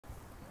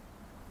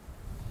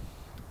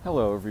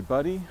Hello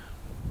everybody,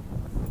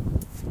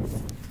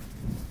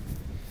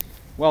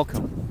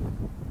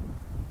 welcome.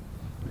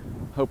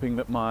 Hoping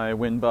that my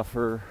wind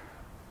buffer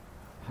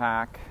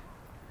hack,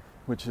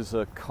 which is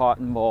a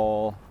cotton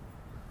ball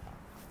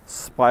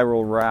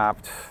spiral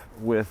wrapped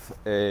with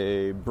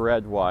a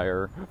bread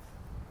wire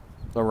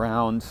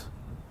around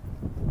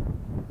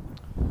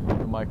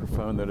the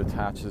microphone that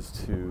attaches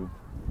to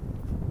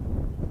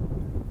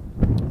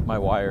my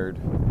wired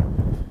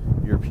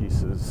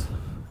earpieces.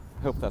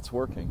 Hope that's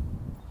working.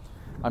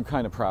 I'm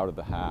kind of proud of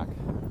the hack.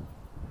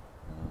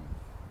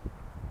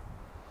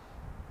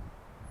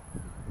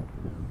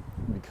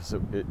 Because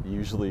it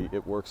usually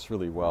works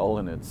really well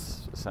and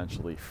it's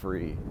essentially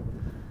free.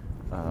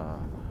 A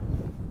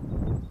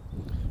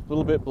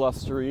little bit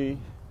blustery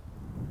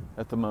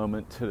at the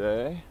moment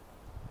today.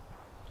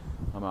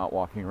 I'm out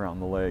walking around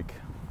the lake.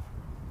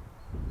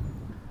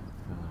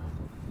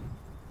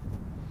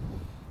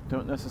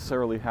 Don't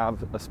necessarily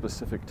have a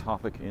specific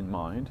topic in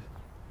mind,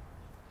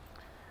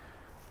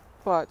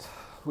 but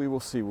we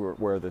will see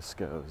where this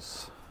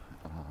goes.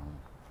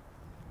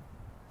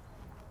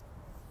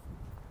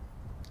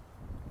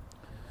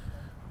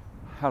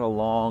 Had a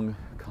long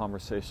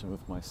conversation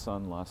with my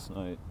son last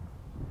night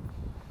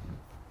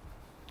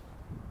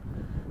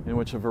in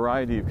which a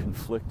variety of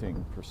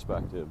conflicting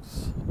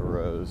perspectives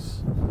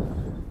arose,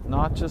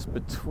 not just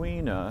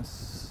between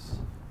us,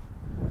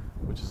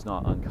 which is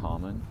not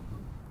uncommon.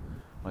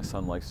 My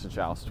son likes to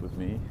joust with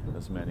me,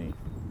 as many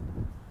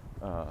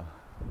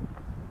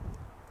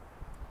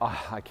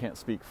I can't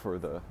speak for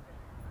the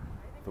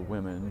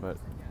women, but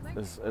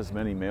as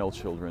many male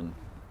children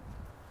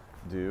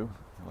do.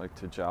 I like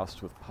to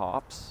joust with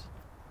pops.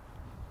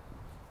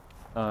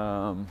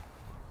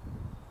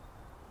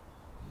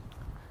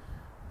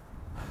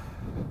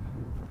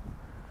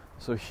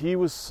 So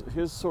his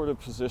sort of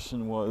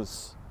position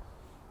was,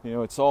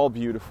 it's all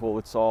beautiful,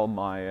 it's all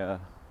Maya.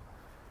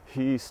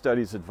 He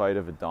studies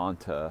Advaita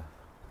Vedanta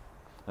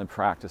and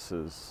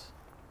practices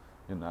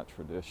in that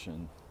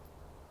tradition.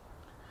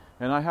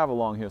 And I have a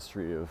long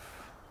history of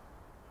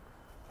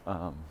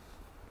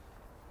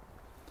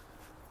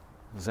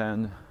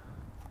Zen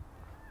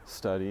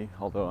study,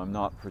 although I'm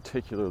not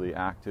particularly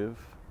active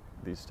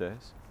these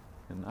days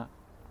in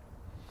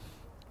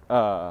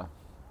that.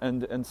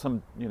 And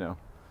some,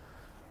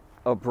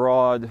 a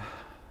broad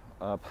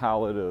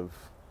palette of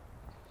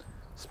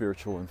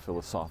spiritual and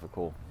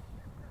philosophical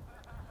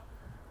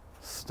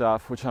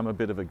stuff, which I'm a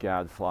bit of a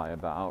gadfly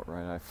about,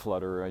 right? I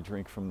flutter, I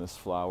drink from this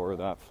flower,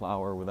 that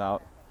flower,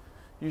 without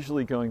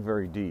usually going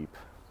very deep.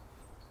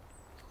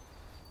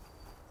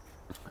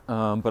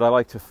 But I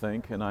like to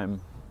think, and I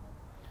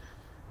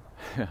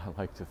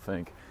like to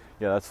think,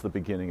 that's the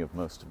beginning of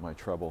most of my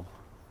trouble.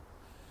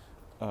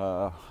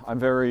 I'm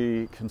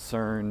very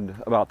concerned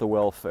about the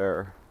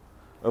welfare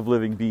of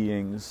living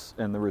beings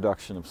and the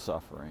reduction of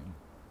suffering.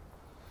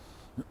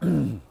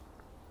 And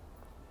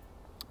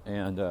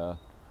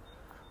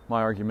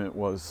my argument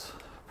was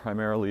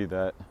primarily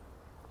that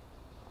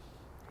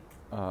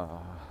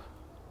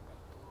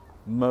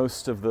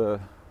most of a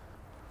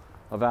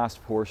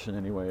vast portion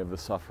anyway of the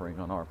suffering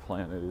on our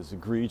planet is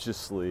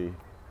egregiously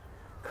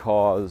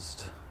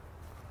caused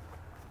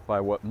by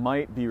what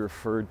might be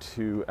referred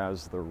to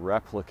as the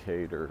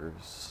replicator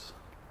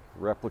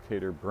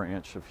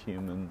branch of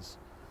humans.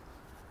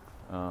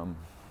 I'm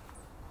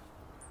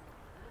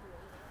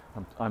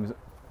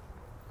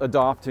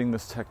adopting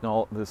this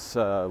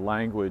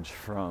language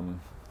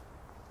from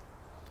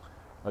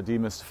a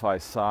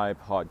Demystify Psi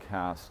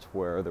podcast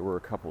where there were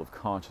a couple of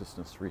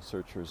consciousness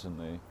researchers,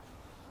 and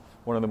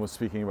one of them was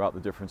speaking about the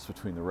difference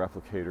between the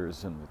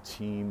replicators and the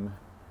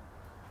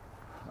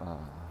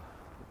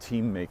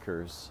team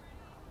makers.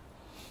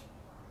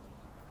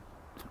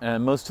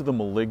 And most of the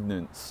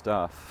malignant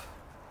stuff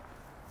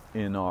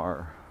in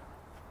our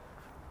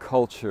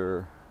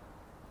culture,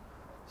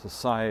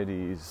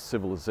 societies,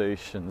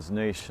 civilizations,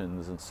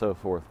 nations, and so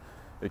forth,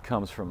 it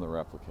comes from the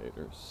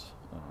replicators.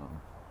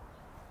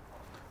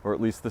 Or at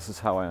least this is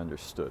how I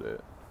understood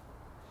it.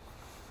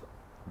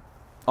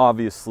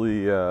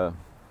 Obviously,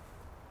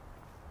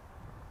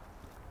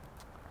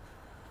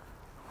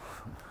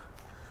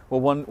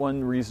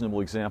 one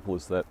reasonable example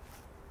is that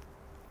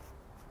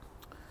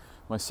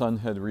my son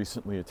had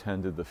recently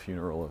attended the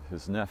funeral of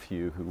his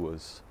nephew who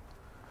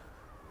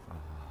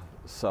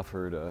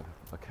suffered a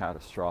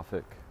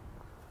catastrophic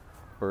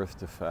birth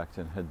defect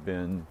and had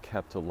been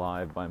kept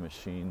alive by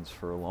machines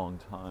for a long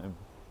time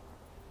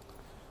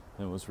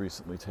and was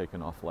recently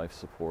taken off life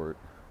support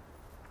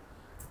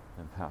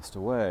and passed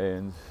away.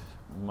 And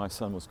my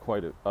son was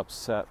quite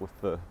upset with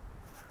the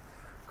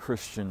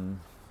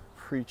Christian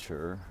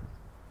preacher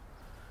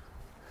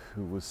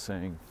who was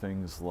saying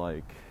things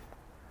like,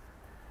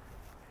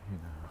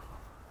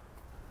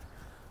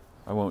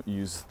 I won't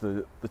use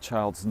the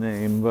child's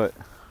name, but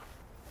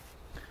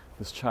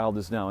this child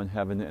is now in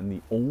heaven, and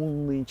the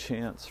only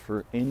chance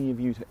for any of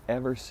you to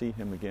ever see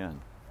him again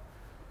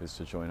is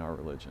to join our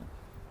religion.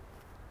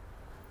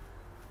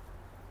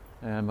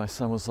 And my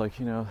son was like,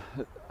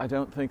 I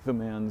don't think the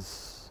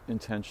man's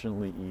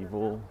intentionally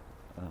evil.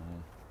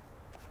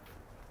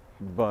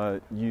 but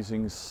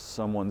using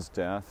someone's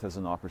death as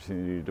an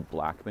opportunity to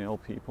blackmail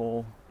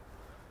people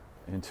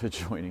into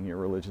joining your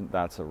religion,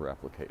 that's a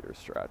replicator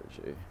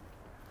strategy.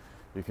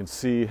 You can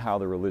see how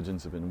the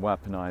religions have been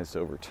weaponized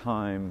over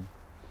time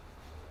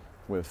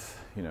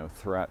with,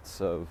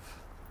 threats of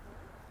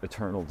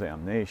eternal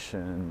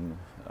damnation,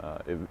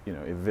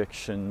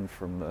 eviction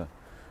from the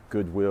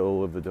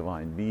goodwill of the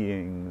divine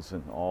beings,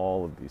 and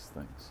all of these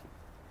things.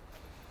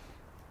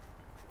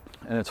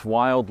 And it's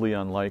wildly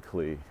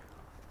unlikely.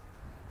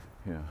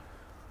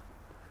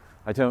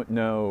 I don't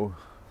know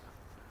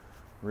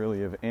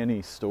really of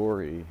any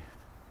story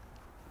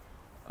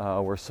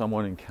where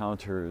someone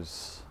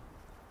encounters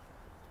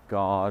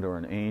God or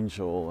an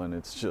angel and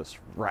it's just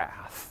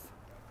wrath,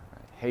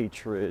 right?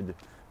 Hatred,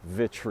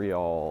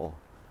 vitriol,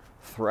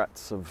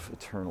 threats of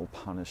eternal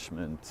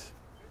punishment.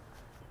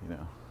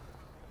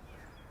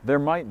 There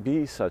might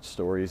be such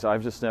stories.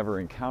 I've just never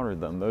encountered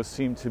them. Those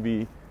seem to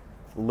be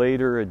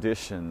later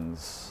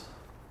additions,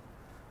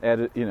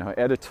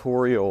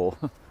 editorial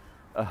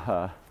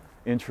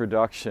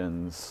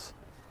introductions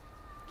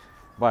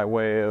by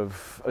way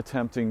of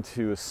attempting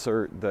to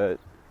assert that,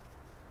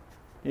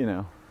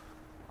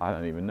 I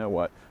don't even know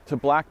what, to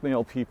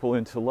blackmail people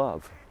into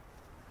love.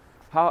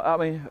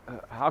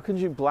 How can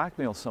you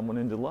blackmail someone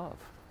into love?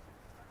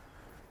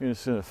 You're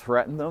just going to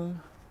threaten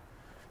them,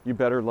 you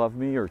better love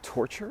me, or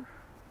torture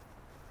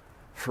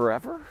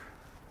forever?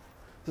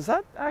 Does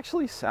that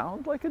actually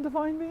sound like a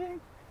divine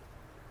being?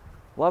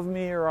 Love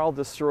me or I'll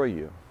destroy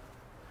you.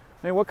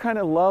 What kind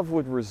of love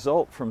would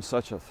result from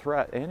such a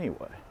threat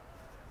anyway?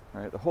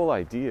 Right? The whole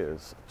idea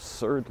is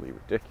absurdly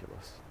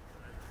ridiculous.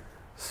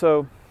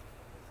 So,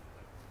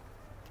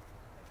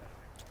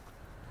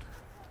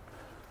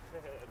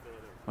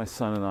 my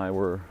son and I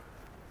were,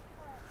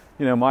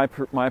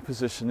 my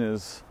position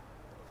is,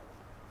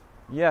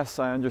 yes,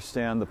 I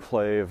understand the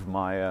play of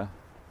Maya.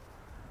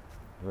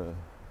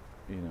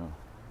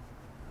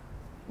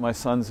 My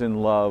son's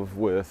in love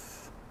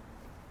with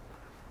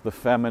the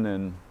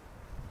feminine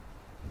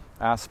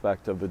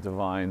aspect of the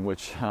divine,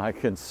 which I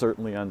can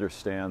certainly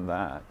understand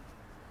that.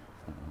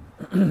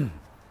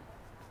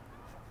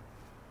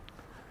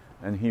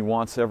 And he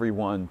wants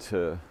everyone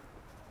to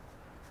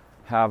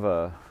have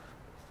a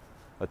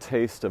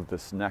taste of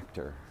this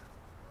nectar,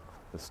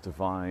 this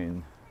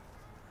divine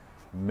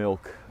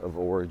milk of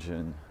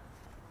origin,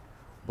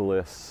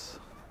 bliss,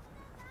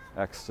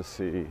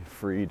 ecstasy,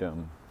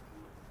 freedom,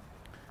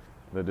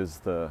 that is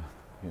the,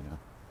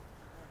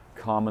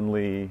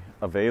 commonly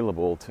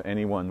available to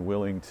anyone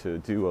willing to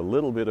do a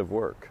little bit of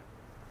work.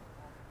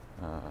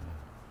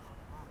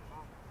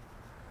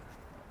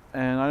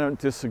 And I don't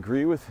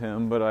disagree with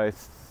him, but I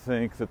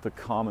think that the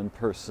common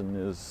person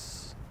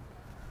is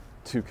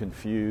too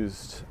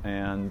confused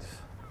and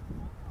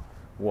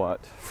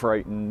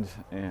frightened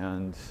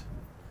and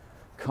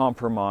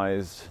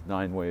compromised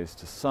 9 ways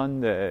to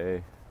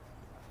Sunday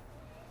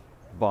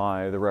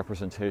by the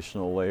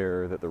representational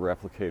layer that the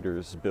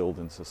replicators build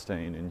and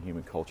sustain in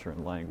human culture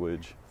and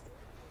language.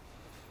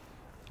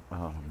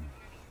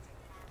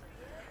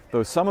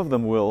 Though some of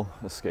them will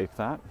escape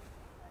that.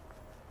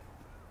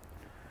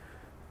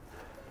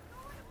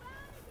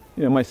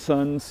 My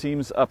son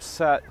seems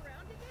upset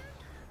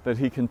that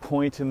he can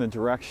point in the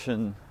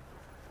direction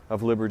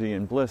of liberty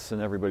and bliss,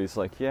 and everybody's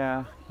like,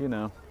 yeah,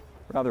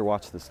 rather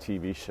watch this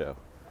TV show.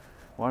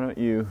 Why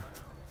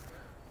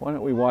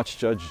don't we watch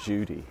Judge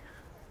Judy?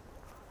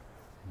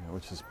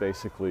 Which is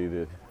basically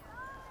the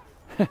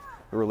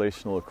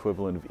relational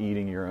equivalent of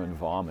eating your own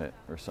vomit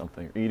or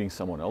something, or eating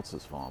someone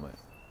else's vomit.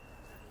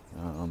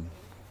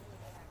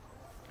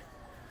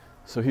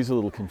 So he's a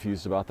little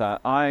confused about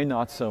that. I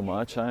not so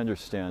much. I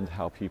understand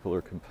how people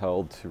are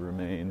compelled to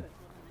remain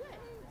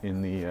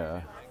in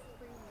the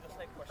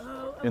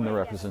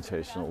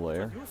representational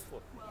layer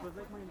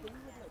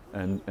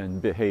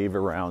and behave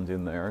around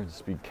in there,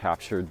 just be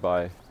captured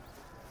by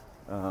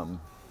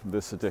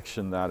this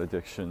addiction, that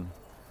addiction,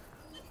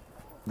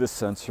 this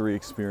sensory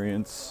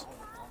experience,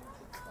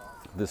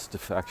 this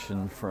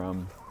defection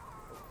from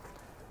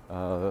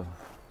the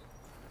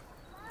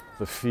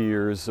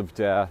fears of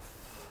death.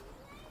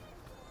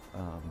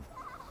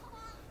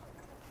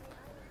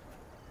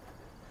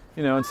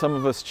 And some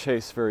of us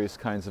chase various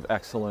kinds of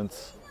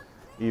excellence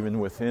even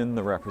within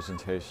the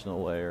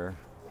representational layer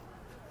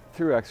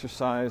through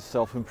exercise,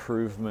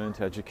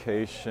 self-improvement,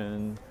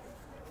 education,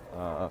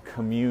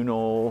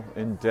 communal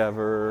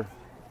endeavor.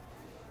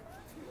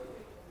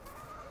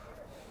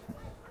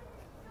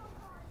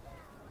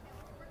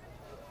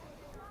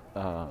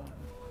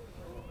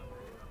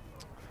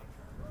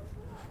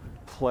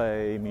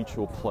 Play,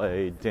 mutual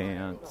play,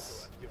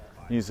 dance,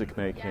 music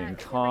making,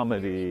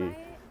 comedy,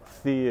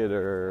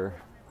 theater,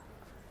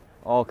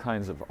 all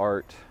kinds of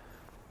art.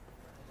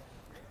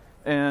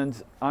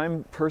 And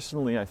I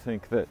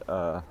think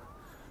that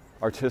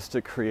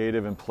artistic,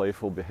 creative, and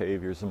playful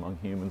behaviors among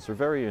humans are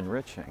very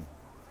enriching.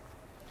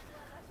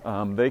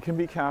 They can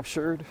be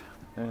captured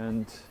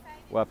and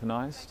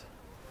weaponized,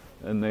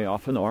 and they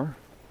often are.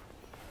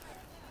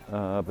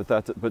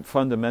 But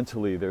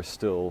fundamentally, they're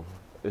still,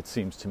 it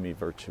seems to me,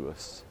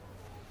 virtuous.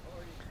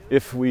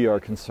 if we are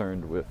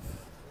concerned with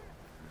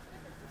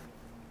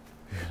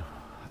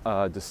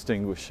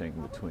distinguishing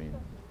between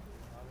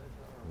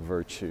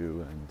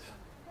virtue and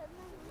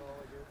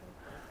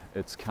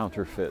its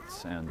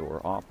counterfeits and or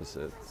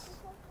opposites.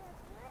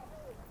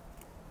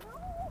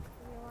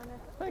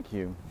 Thank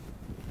you.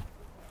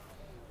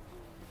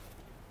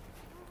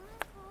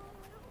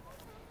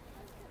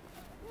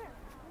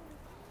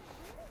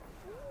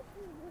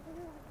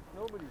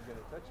 Nobody's going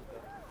to touch it though.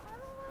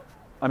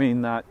 I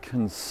mean, that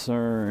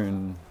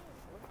concern,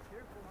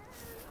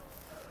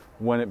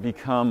 when it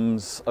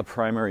becomes a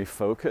primary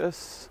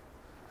focus,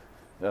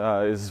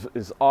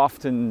 is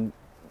often,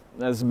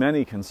 as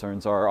many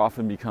concerns are,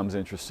 often becomes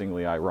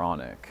interestingly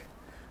ironic.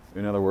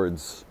 In other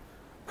words,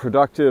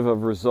 productive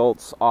of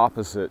results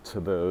opposite to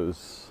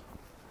those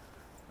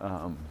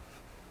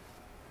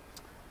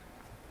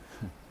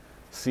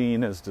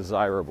seen as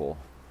desirable.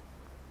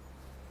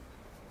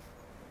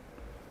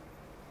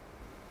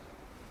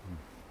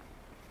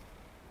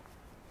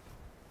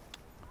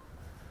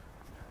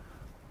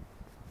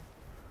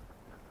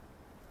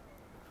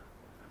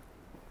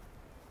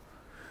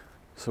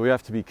 So we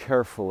have to be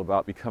careful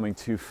about becoming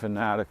too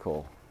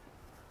fanatical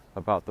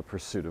about the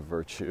pursuit of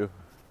virtue.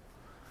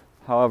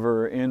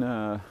 However, in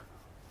the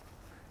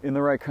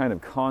right kind of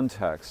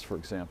context, for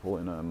example,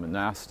 in a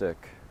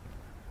monastic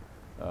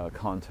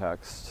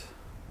context,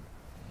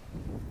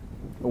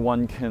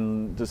 one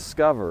can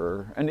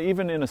discover, and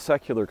even in a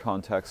secular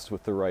context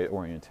with the right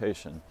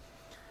orientation,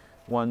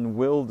 one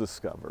will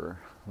discover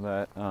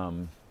that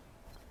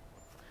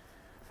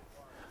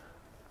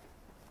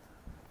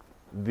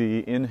the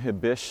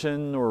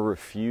inhibition or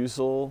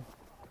refusal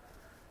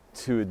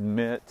to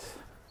admit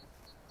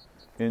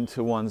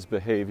into one's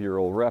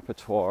behavioral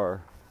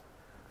repertoire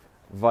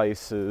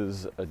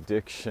vices,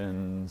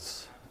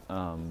 addictions,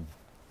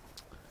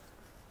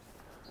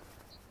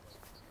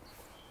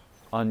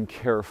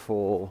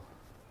 uncareful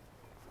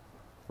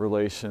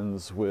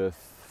relations with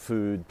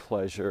food,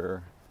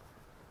 pleasure,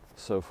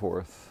 so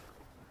forth.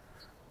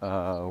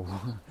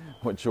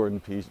 What Jordan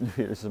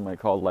Peterson might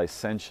call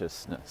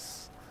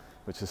licentiousness,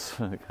 which is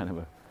kind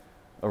of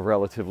a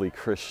relatively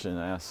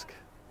Christian-esque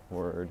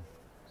word.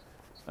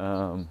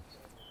 One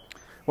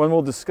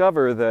will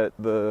discover that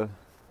the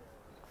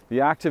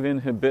active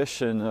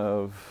inhibition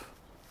of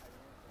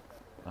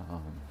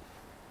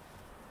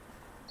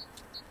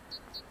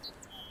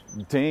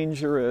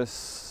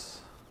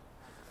dangerous,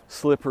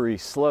 slippery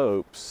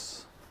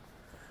slopes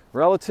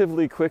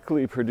relatively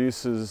quickly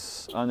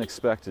produces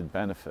unexpected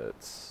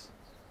benefits.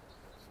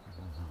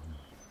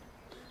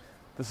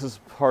 This is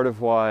part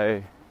of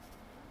why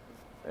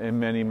in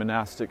many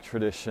monastic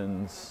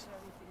traditions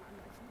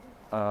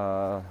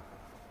the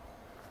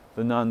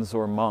nuns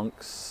or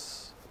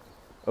monks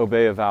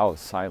obey a vow of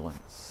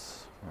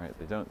silence, right?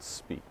 They don't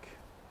speak.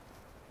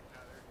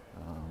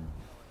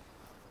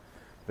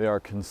 They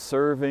are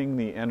conserving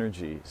the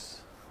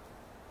energies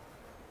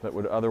that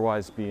would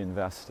otherwise be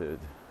invested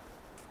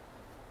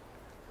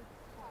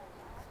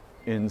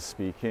in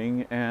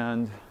speaking,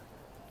 and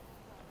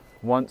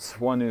once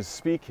one is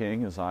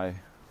speaking, as I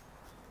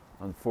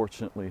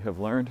unfortunately have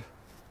learned,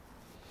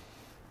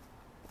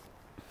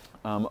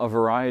 a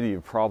variety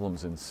of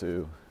problems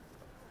ensue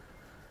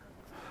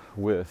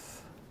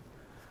with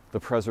the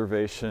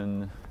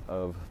preservation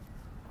of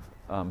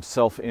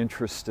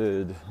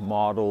self-interested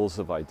models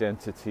of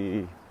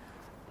identity,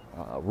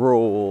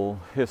 role,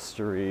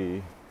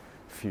 history,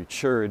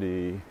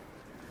 futurity,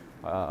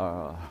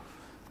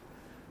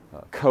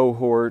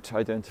 cohort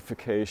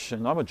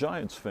identification. I'm a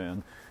Giants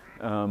fan.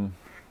 I'm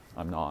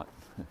not.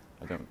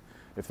 I don't.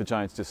 If the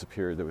Giants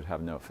disappeared, it would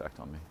have no effect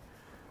on me.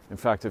 In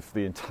fact, if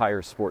the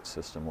entire sports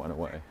system went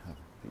away, I'd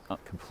be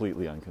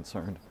completely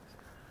unconcerned.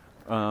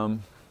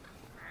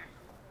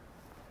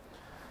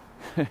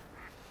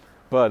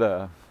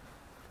 But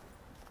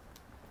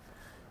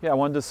yeah,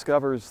 one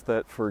discovers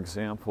that, for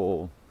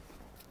example,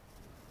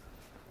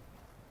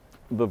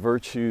 the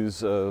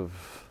virtues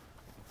of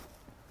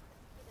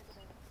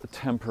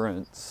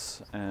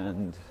temperance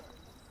and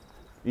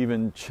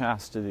even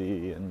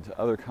chastity and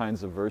other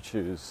kinds of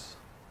virtues,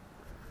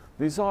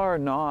 these are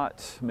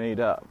not made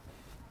up.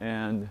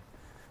 And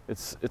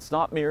it's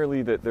not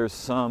merely that there's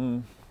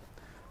some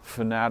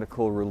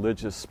fanatical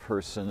religious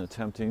person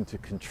attempting to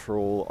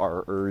control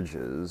our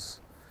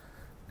urges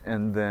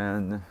and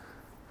then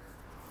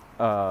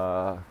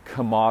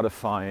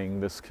commodifying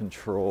this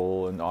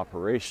control and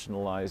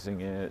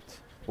operationalizing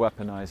it,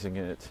 weaponizing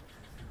it,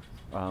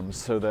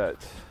 so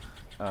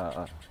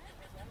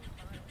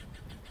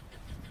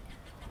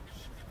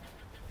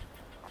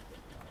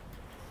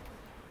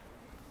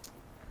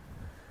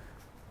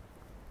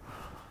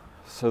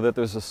that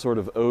there's a sort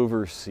of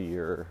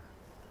overseer,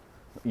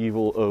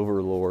 evil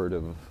overlord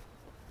of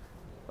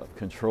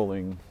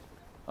controlling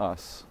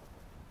us.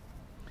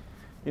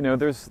 You know,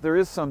 there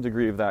is some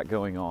degree of that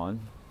going on,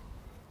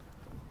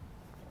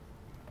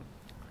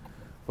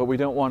 but we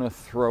don't want to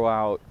throw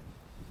out,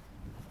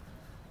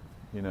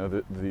 you know,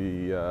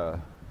 the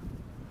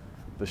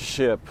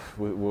ship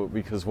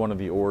because one of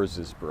the oars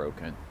is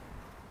broken,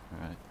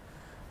 right?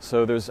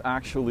 So there's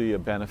actually a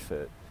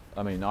benefit,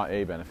 I mean not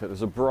a benefit,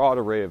 there's a broad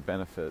array of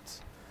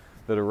benefits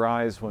that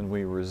arise when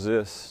we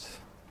resist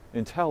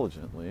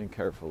intelligently and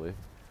carefully.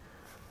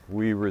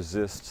 We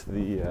resist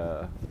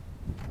the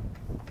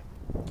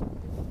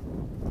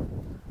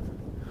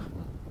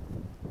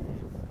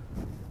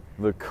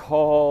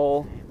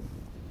call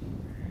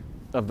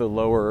of the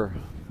lower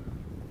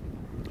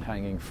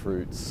hanging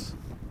fruits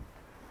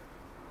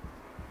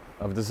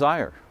of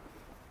desire.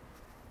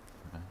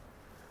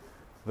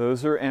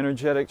 Those are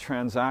energetic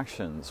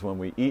transactions. When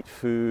we eat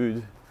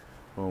food,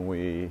 when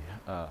we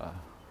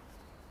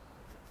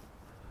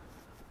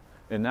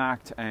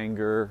enact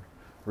anger,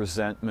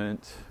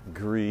 resentment,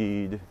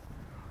 greed,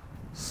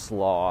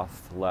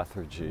 sloth,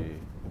 lethargy.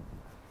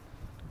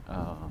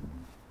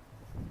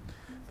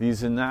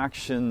 These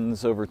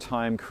enactions over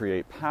time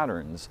create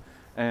patterns,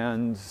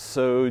 and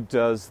so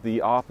does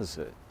the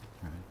opposite.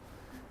 Right?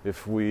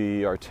 If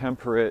we are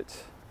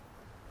temperate,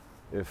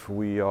 if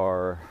we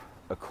are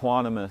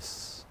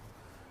equanimous,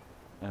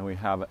 and we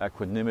have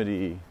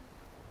equanimity,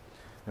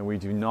 and we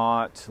do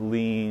not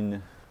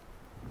lean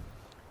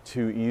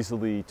too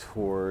easily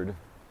toward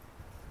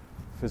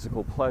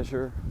physical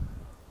pleasure,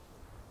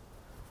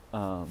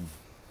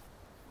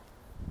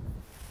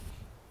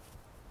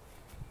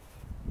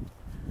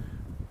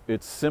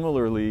 it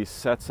similarly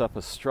sets up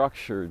a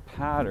structured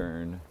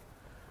pattern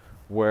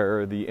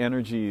where the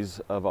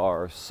energies of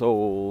our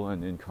soul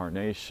and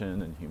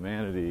incarnation and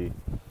humanity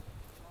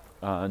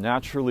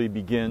naturally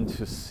begin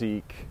to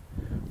seek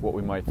what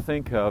we might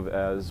think of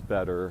as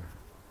better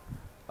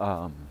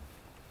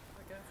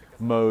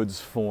modes,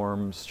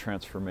 forms,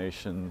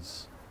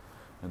 transformations,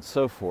 and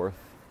so forth.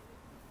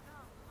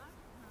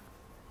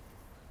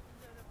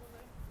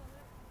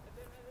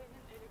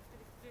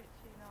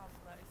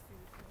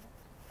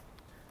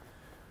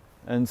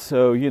 And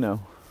so, you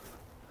know,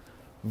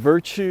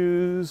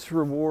 virtue's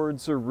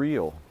rewards are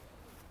real.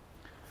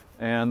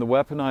 And the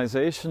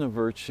weaponization of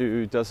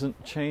virtue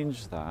doesn't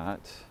change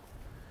that.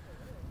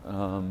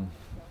 And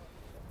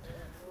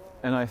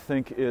I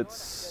think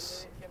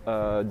it's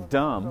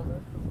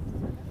dumb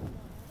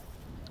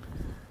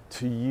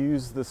to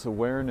use this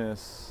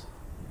awareness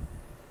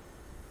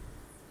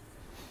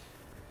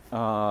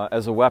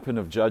as a weapon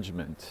of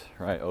judgment,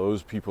 right? Oh,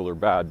 those people are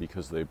bad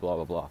because they blah,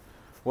 blah, blah.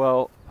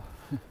 Well,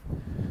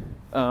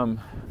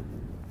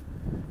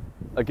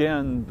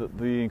 again,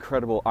 the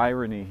incredible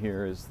irony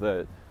here is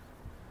that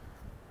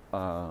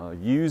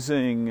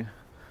using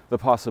the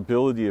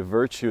possibility of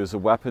virtue as a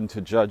weapon to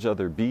judge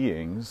other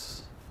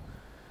beings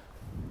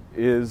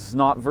is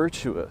not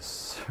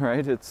virtuous,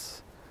 right?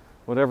 It's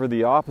whatever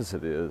the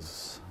opposite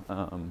is,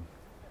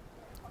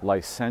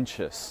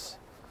 licentious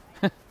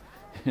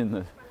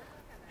in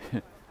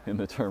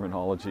the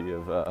terminology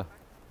of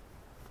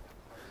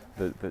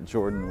that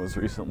Jordan was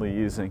recently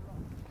using.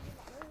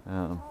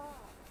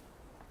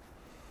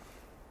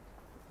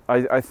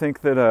 I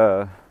think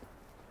that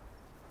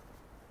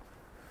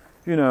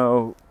you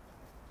know,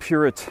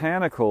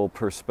 puritanical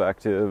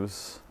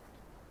perspectives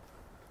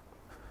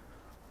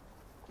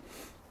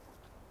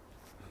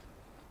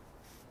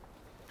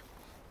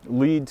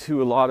lead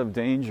to a lot of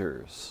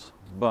dangers,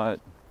 but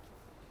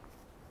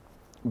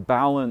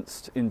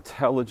balanced,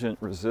 intelligent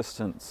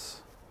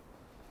resistance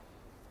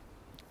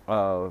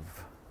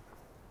of,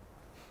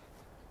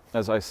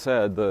 as I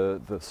said, the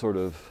sort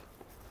of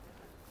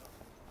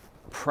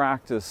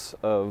practice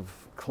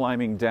of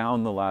climbing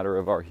down the ladder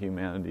of our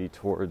humanity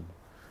toward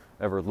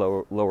ever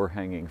lower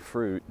hanging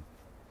fruit,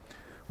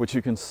 which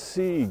you can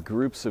see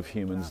groups of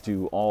humans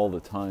do all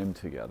the time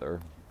together.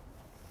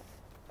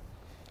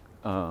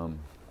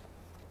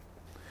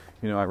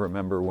 You know, I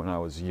remember when I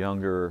was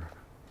younger,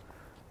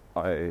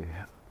 I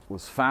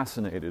was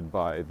fascinated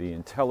by the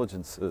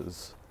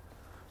intelligences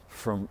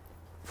from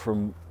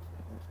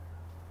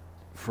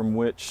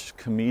which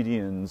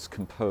comedians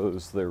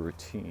compose their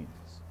routines.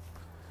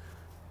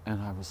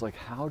 And I was like,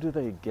 how do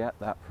they get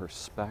that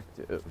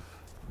perspective?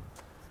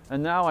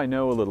 And now I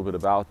know a little bit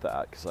about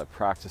that because I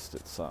practiced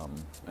it some,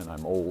 and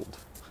I'm old.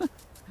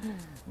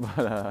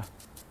 But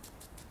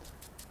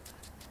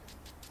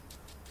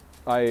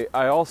I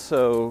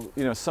also,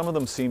 you know, some of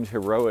them seemed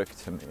heroic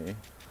to me,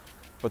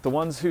 but the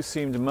ones who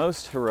seemed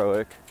most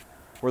heroic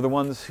were the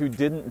ones who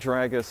didn't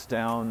drag us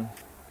down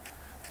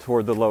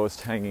toward the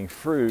lowest hanging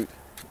fruit,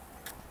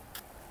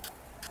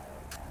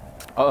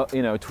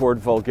 you know, toward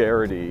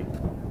vulgarity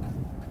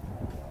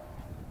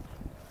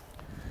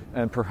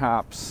and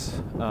perhaps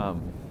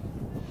kind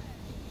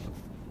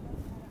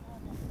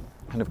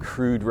of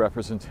crude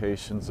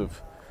representations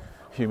of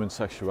human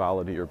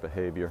sexuality or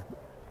behavior.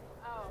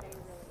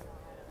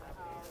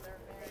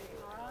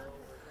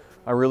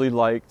 I really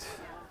liked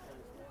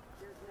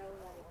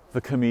the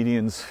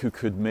comedians who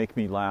could make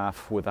me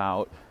laugh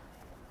without,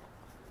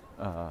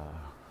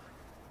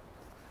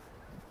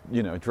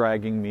 you know,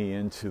 dragging me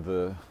into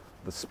the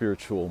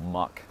spiritual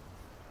muck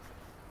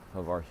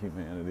of our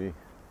humanity.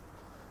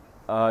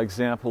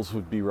 Examples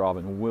would be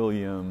Robin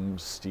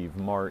Williams, Steve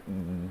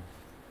Martin,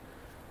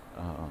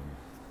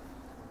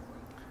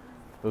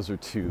 Those are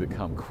two that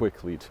come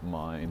quickly to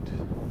mind.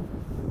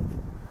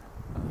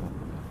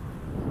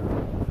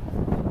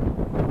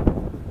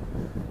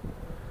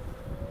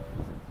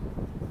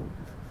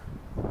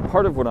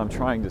 Part of what I'm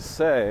trying to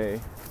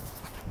say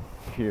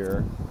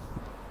here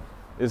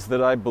is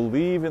that I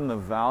believe in the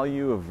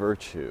value of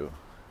virtue.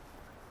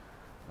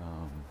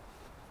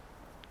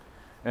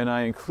 And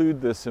I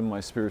include this in my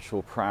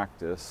spiritual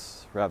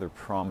practice rather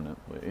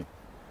prominently.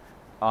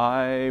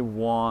 I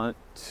want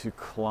to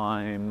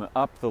climb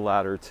up the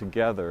ladder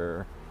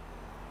together,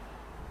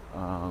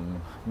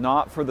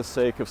 not for the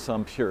sake of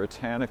some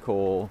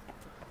puritanical,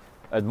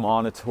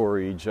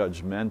 admonitory,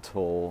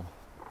 judgmental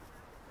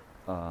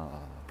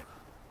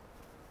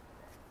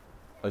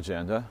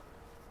agenda,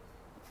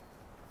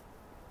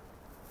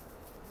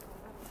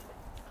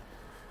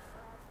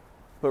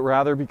 but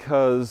rather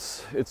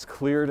because it's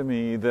clear to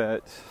me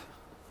that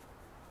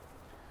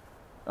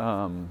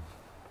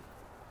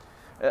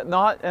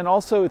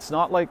it's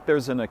not like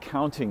there's an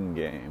accounting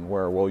game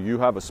where, well, you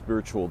have a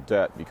spiritual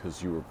debt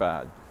because you were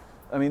bad.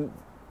 I mean,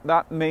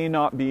 that may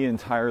not be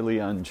entirely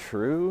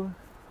untrue,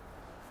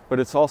 but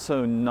it's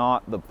also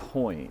not the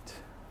point.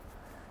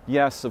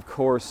 Yes, of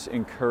course,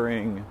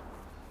 incurring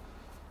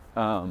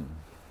what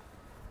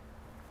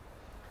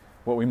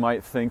we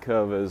might think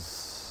of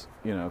as,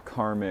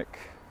 karmic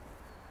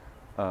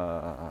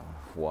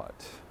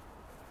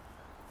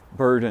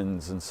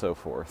burdens and so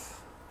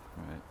forth,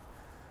 right?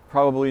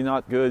 Probably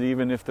not good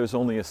even if there's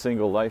only a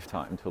single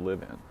lifetime to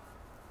live in.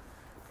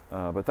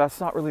 But that's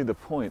not really the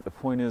point. The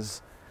point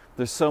is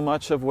there's so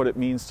much of what it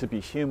means to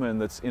be human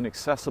that's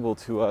inaccessible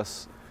to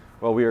us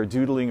while we are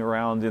doodling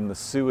around in the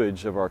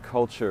sewage of our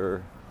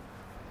culture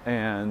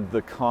and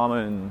the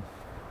common,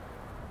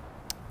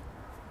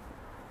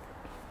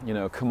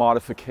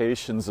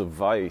 commodifications of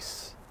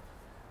vice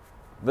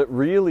that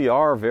really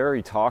are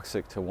very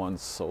toxic to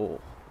one's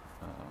soul,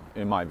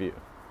 in my view.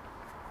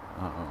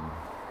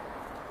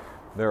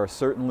 There are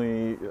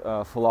certainly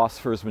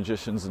philosophers,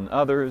 magicians, and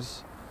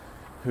others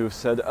who've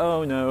said,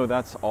 oh no,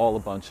 that's all a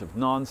bunch of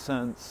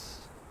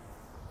nonsense.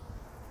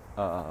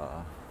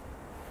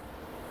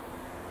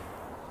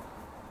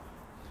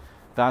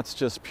 That's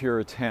just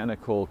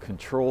puritanical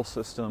control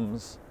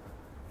systems.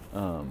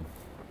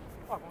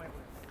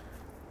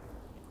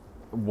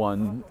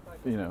 One,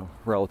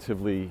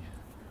 relatively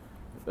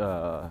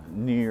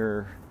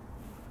near,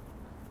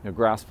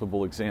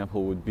 graspable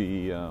example would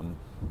be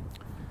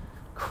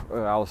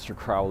Aleister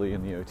Crowley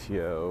and the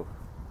OTO,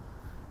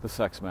 the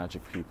sex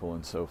magic people,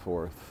 and so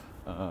forth.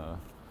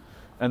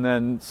 And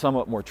then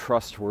somewhat more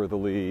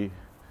trustworthily,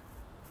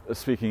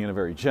 speaking in a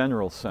very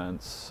general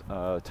sense,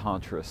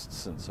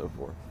 tantrists and so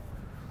forth.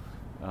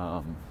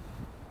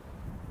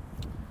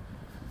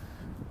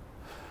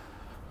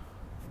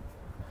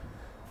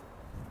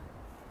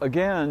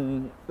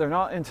 Again, they're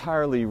not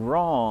entirely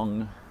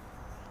wrong,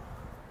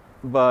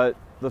 but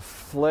the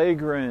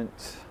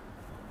flagrant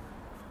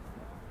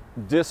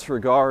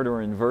disregard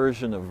or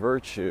inversion of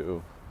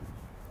virtue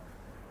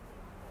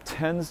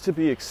tends to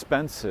be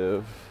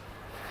expensive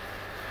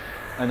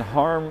and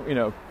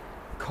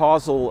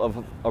causal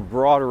of a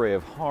broad array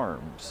of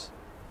harms.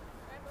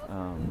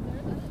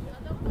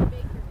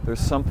 There's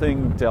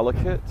something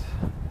delicate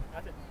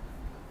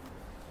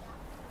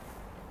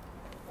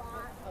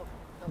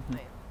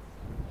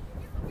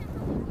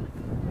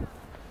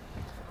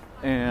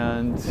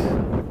and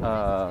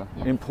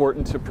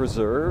important to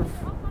preserve,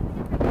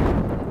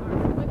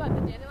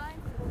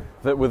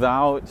 that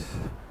without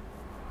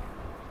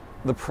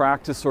the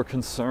practice or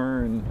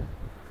concern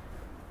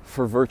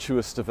for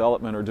virtuous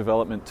development or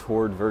development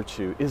toward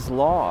virtue is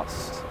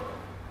lost.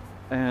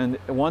 And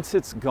once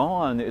it's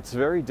gone, it's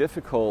very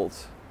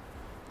difficult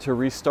to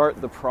restart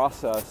the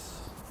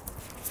process.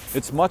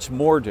 It's much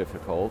more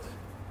difficult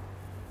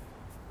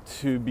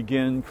to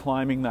begin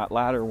climbing that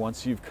ladder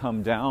once you've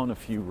come down a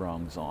few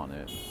rungs on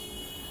it.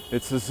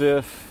 It's as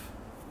if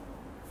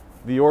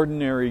the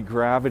ordinary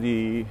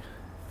gravity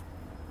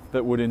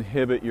that would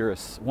inhibit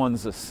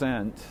one's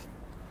ascent,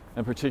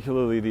 and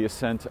particularly the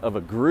ascent of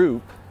a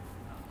group,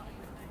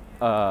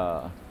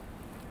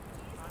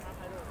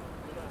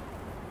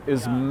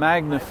 is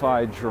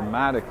magnified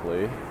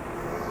dramatically,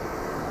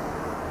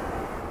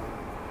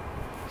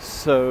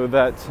 so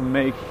that to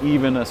make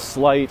even a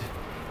slight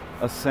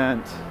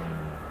ascent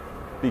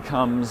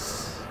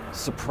becomes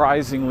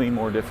surprisingly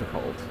more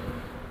difficult.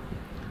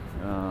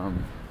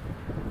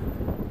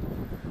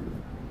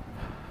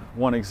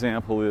 One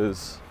example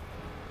is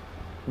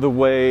the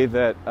way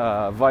that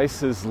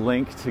vices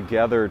link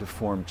together to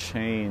form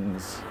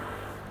chains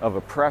of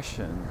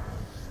oppression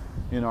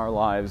in our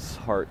lives,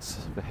 hearts,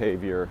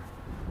 behavior,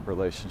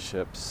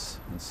 relationships,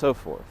 and so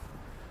forth,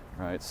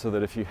 right? So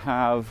that if you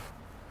have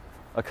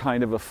a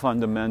kind of a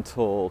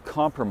fundamental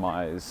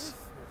compromise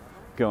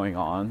going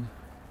on,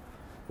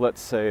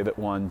 let's say that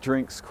one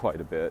drinks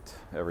quite a bit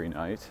every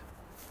night,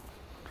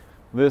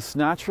 this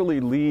naturally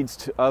leads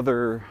to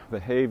other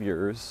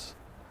behaviors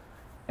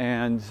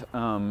and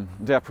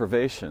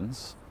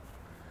deprivations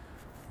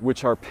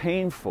which are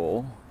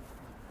painful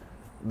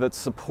that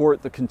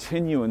support the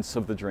continuance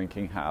of the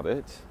drinking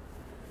habit,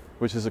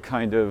 which is a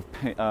kind of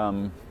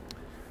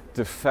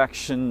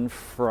defection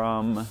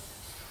from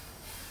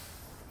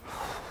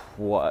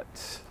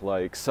what?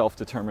 Like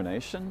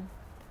self-determination?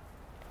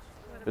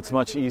 It's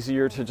much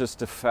easier to just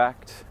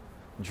defect,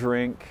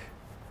 drink,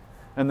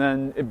 and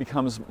then it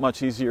becomes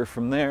much easier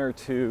from there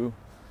to,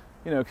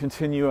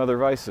 continue other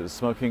vices,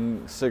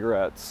 smoking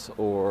cigarettes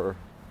or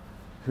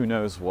who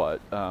knows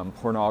what,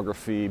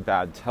 pornography,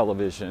 bad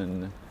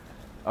television,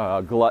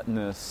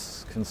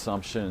 gluttonous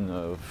consumption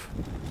of,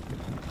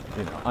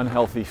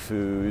 unhealthy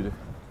food.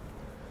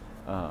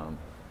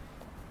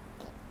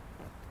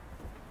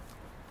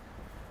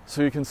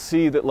 So you can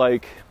see that,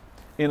 like,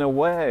 in a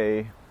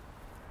way,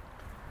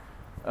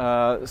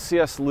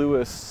 C.S.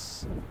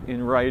 Lewis,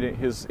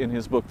 in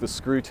his book The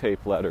Screw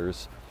Tape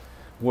Letters,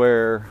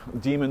 where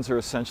demons are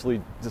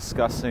essentially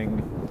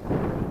discussing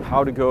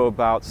how to go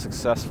about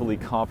successfully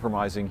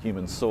compromising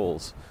human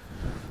souls.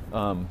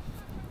 One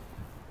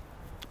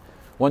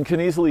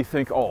can easily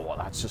think, oh, well,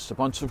 that's just a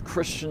bunch of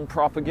Christian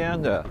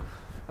propaganda.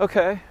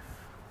 Okay,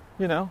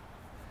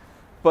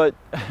 but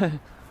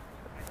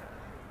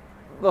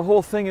the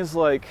whole thing is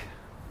like,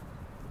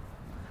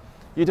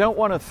 you don't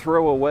want to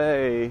throw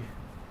away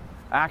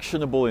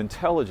actionable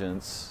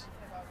intelligence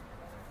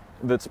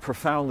that's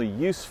profoundly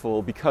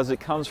useful because it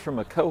comes from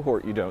a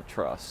cohort you don't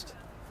trust,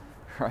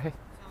 right?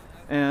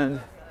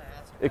 And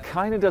it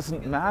kind of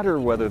doesn't matter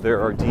whether there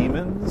are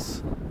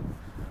demons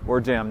or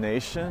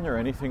damnation or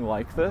anything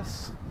like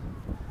this,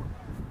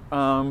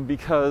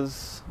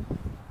 because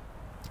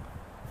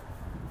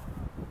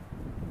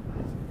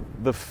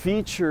the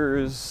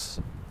features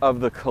of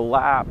the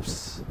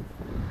collapse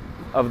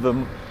of the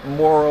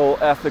moral,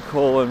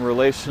 ethical, and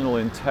relational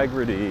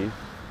integrity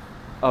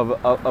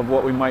of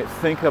what we might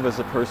think of as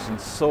a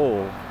person's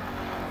soul,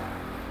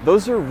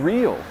 those are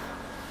real.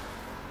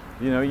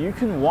 You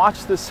can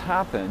watch this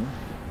happen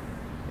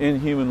in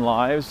human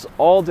lives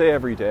all day,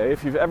 every day.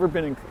 If you've ever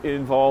been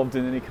involved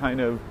in any kind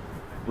of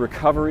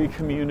recovery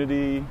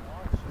community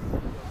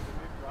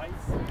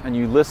and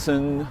you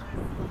listen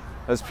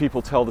as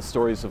people tell the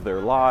stories of their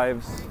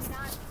lives,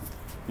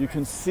 you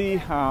can see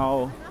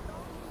how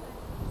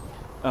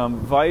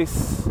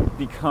vice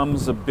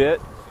becomes a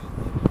bit.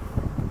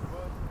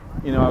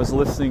 I was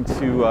listening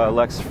to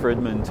Lex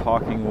Fridman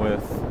talking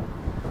with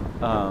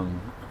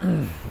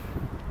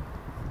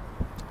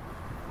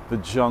the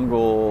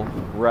jungle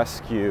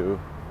rescue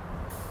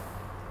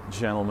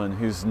gentleman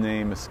whose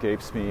name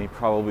escapes me,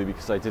 probably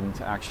because I didn't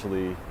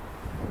actually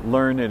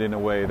learn it in a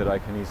way that I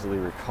can easily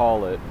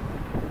recall it.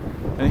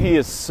 And he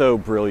is so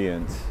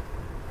brilliant,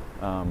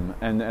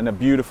 and a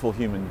beautiful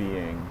human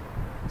being,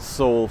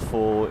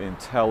 soulful,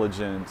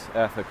 intelligent,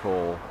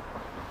 ethical.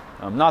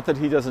 Not that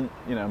he doesn't,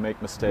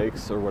 make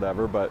mistakes or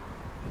whatever, but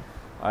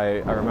I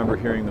remember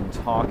hearing them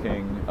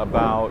talking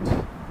about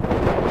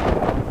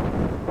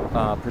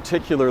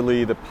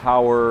particularly the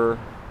power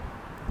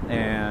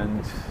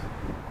and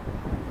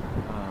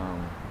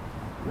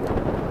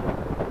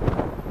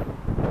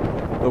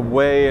the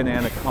way an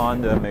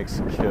anaconda makes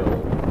a kill.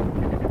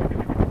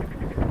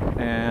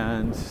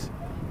 And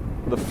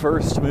the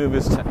first move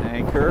is to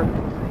anchor.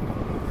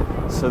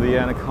 So the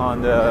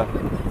anaconda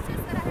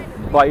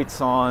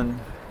bites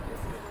on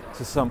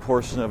to some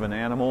portion of an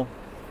animal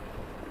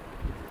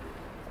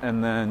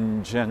and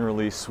then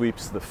generally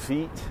sweeps the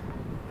feet.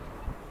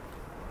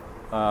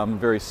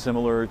 Very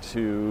similar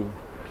to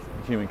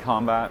human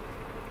combat.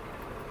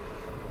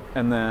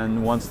 And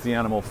then once the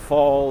animal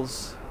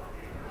falls,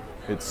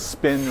 it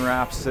spin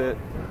wraps it,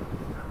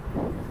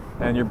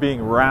 and you're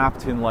being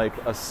wrapped in like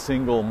a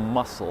single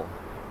muscle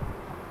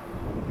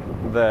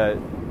that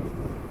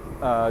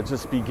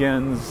just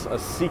begins a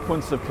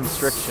sequence of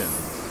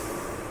constrictions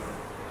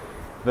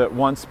that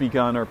once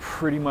begun are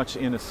pretty much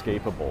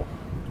inescapable.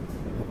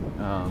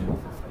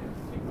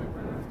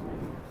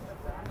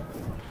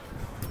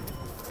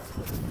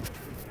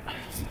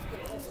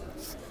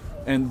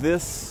 And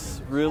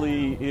this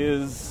really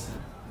is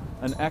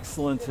an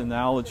excellent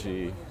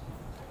analogy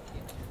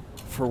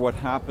for what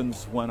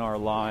happens when our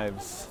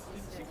lives,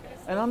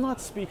 and I'm not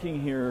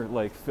speaking here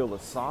like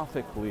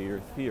philosophically or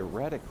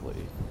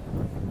theoretically,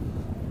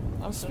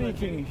 I'm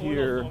speaking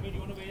here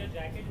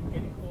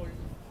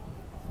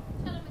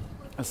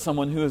as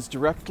someone who has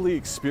directly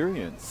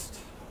experienced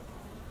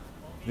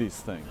these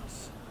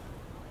things.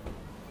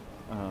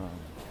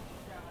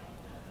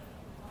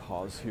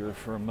 Pause here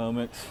for a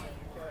moment.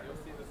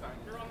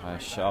 I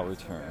shall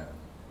return.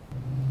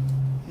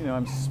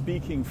 I'm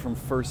speaking from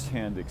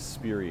firsthand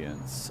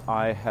experience.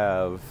 I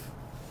have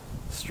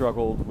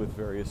struggled with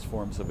various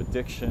forms of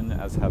addiction,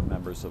 as have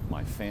members of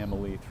my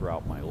family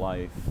throughout my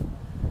life.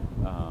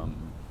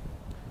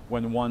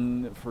 When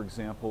one, for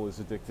example, is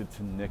addicted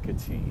to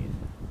nicotine,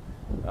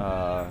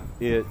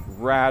 it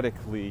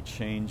radically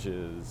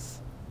changes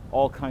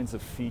all kinds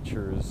of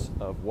features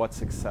of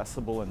what's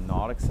accessible and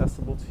not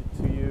accessible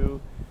to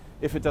you,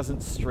 if it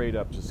doesn't straight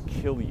up just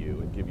kill you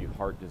and give you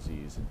heart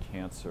disease and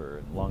cancer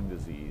and lung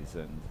disease,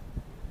 and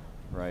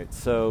right.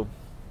 So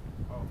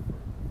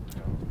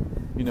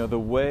you know, the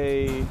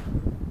way,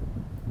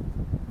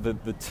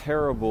 the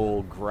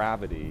terrible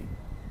gravity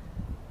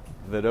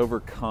that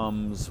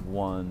overcomes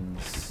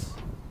one's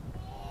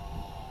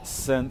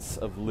sense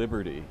of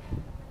liberty,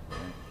 right,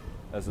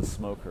 as a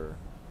smoker,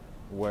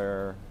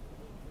 where,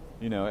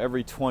 you know,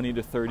 every 20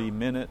 to 30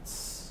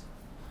 minutes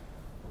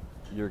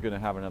you're going to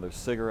have another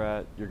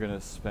cigarette. You're going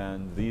to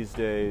spend these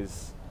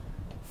days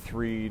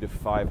 $300 to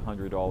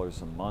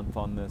 $500 a month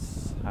on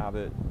this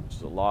habit, which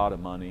is a lot of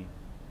money.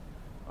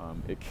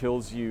 It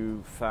kills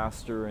you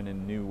faster and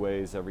in new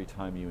ways every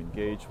time you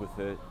engage with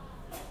it.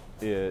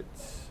 It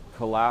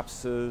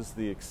collapses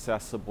the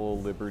accessible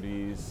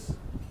liberties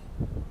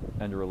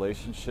and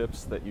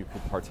relationships that you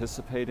could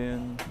participate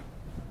in,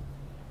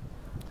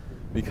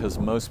 because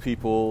most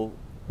people,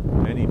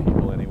 many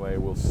people anyway,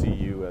 will see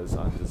you as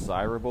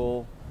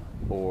undesirable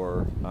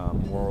or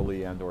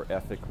morally and or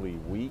ethically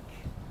weak,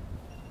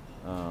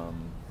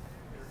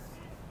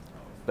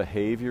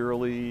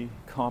 behaviorally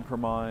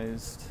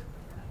compromised,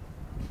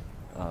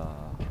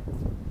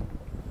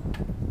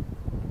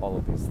 all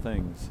of these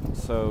things.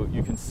 So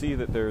you can see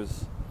that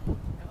there's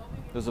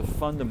a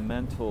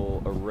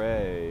fundamental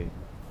array.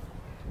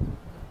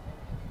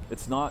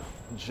 It's not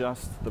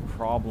just the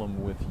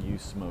problem with you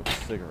smoke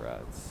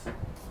cigarettes,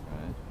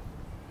 right?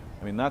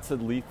 I mean, that's a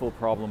lethal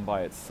problem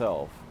by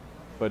itself,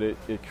 but it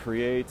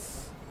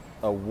creates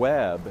a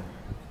web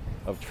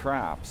of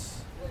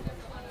traps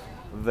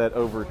that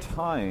over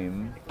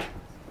time,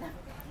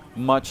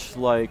 much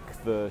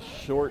like the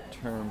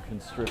short-term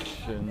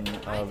constriction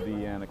of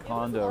the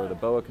anaconda or the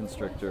boa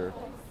constrictor,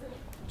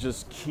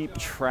 just keep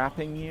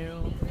trapping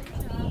you.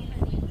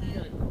 You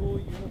got a cool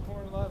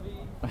unicorn, Lovey.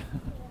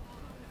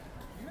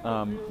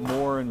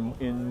 More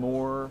in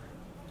more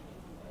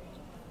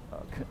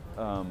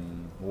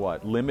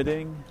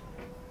limiting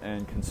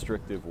and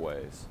constrictive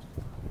ways,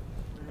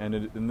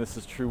 and this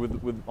is true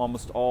with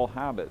almost all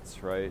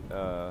habits, right?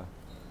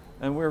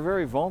 And we're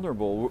very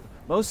vulnerable.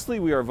 Mostly,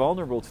 we are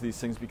vulnerable to these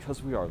things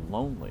because we are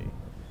lonely,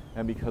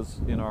 and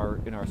because in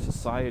our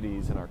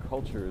societies and our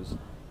cultures,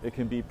 it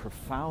can be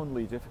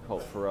profoundly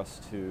difficult for us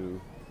to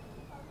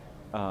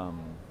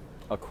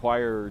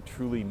acquire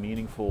truly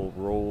meaningful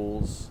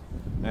roles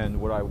and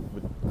what I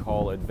would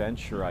call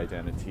adventure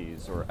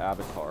identities or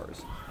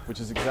avatars, which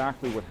is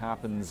exactly what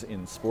happens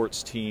in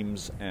sports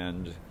teams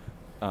and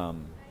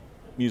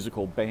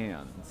musical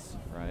bands,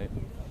 right?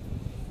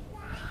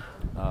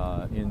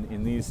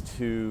 In these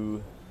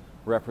two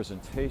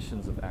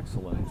representations of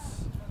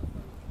excellence,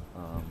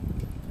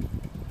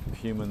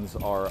 humans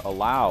are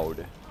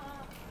allowed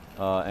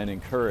and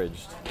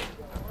encouraged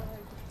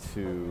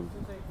to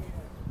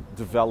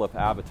develop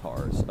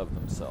avatars of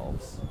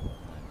themselves.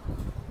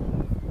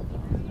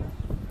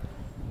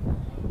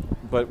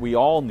 But we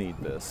all need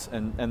this,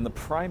 and the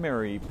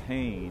primary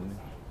pain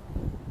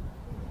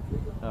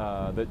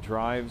that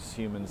drives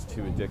humans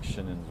to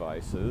addiction and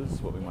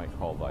vices, what we might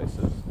call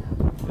vices,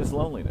 is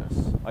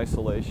loneliness,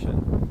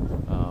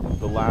 isolation,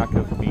 the lack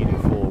of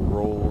meaningful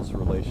roles,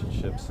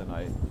 relationships,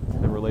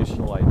 and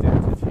relational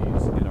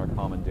identities in our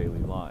common daily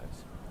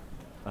lives.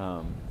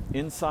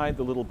 Inside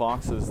the little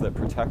boxes that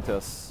protect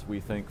us, we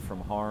think,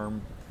 from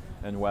harm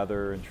and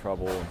weather and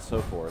trouble and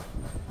so forth,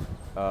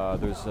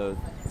 there's a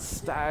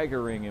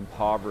staggering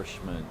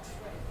impoverishment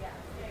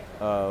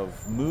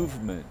of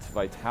movement,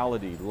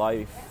 vitality,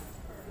 life,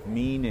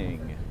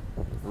 meaning,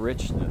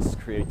 richness,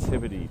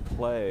 creativity,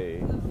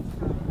 play.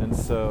 And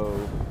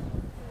so,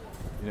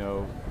 you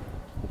know,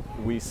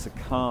 we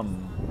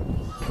succumb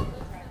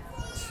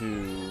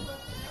to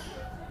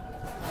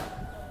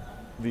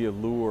the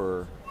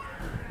allure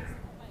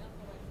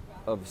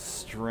of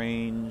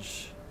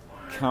strange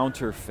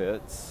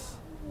counterfeits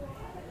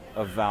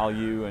of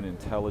value and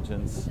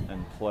intelligence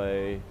and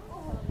play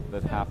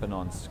that happen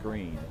on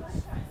screens.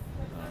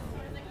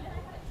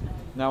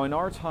 Now, in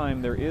our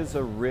time, there is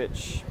a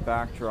rich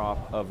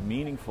backdrop of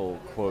meaningful,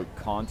 quote,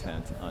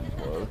 content,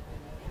 unquote,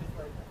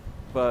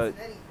 but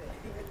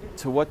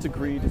to what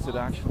degree does it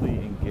actually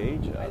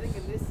engage us? I think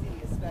in this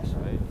city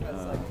especially, right?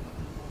 because like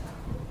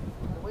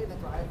the way the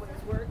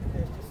driveways work,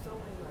 there's just so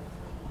many.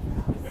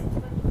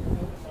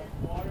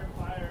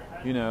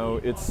 You know,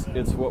 it's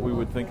what we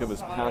would think of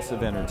as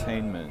passive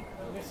entertainment,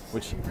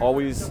 which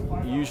always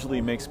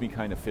usually makes me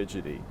kind of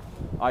fidgety.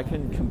 I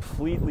can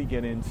completely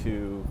get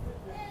into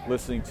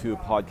listening to a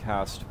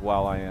podcast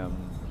while I am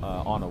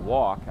on a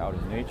walk out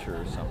in nature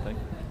or something.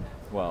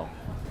 Well,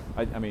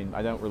 I mean,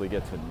 I don't really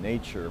get to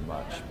nature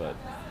much, but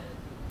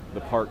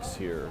the parks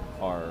here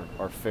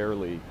are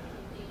fairly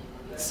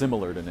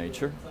similar to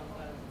nature.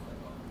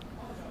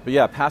 But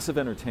yeah, passive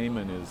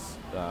entertainment is,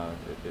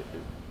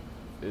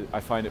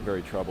 I find it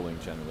very troubling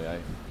generally.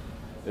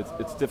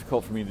 It's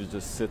difficult for me to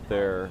just sit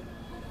there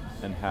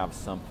and have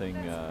something.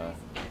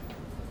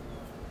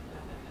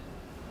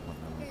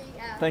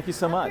 Thank you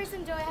so much.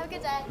 Enjoy. Have a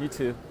good day. You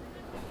too.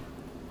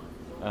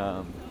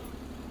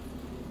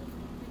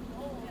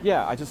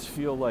 Yeah, I just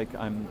feel like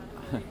I'm,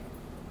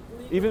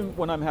 even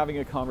when I'm having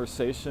a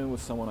conversation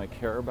with someone I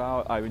care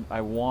about,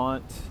 I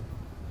want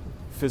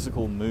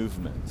physical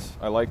movement.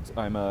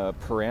 I'm a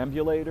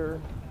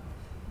perambulator,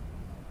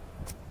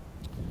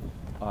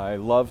 I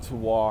love to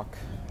walk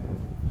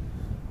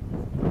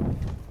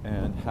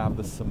and have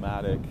the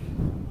somatic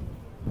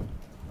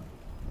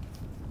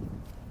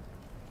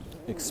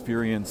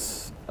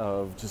experience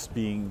of just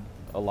being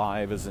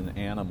alive as an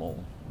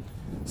animal.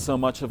 So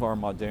much of our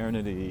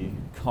modernity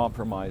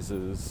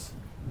compromises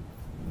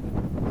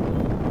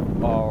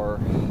our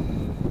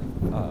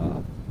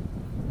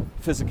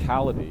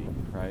physicality,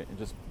 right? It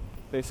just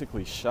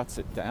basically shuts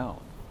it down,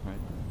 right?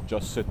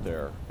 Just sit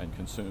there and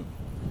consume.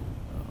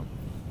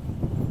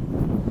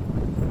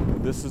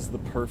 This is the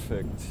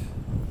perfect,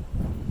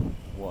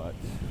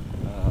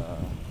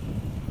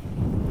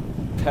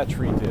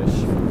 Petri dish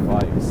for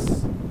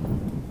vice,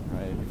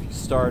 right? If you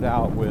start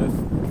out with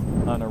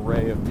an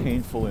array of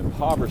painful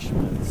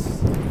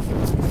impoverishments,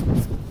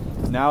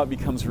 now it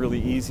becomes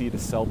really easy to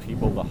sell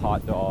people the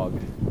hot dog,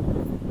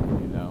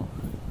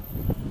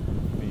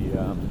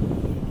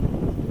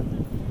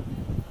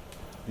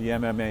 the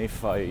MMA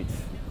fight,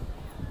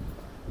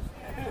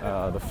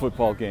 the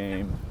football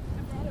game,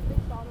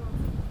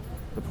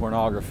 the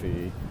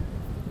pornography.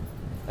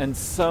 And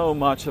so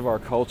much of our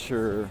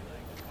culture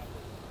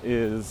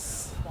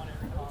is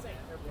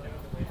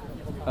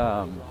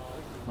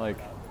like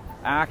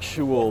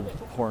actual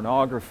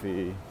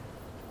pornography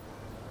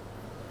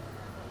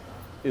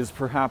is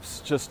perhaps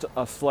just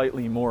a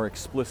slightly more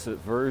explicit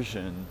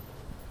version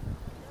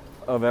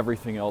of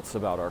everything else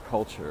about our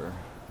culture,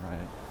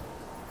 right?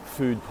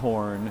 Food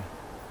porn,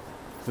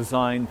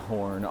 design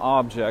porn,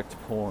 object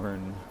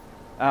porn,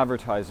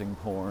 advertising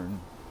porn.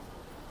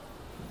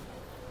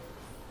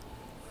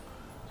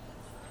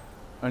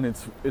 And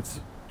it's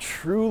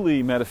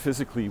truly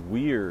metaphysically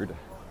weird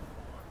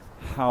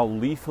how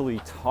lethally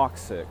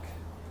toxic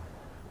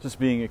just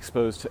being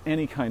exposed to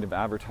any kind of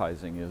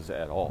advertising is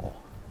at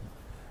all.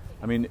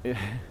 I mean,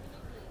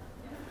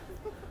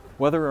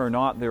 whether or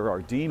not there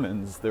are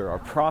demons, there are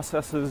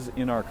processes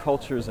in our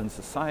cultures and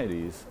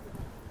societies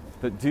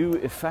that do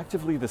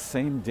effectively the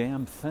same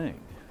damn thing.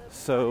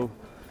 So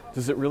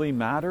does it really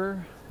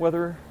matter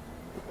whether,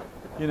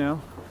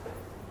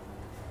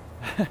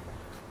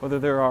 whether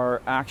there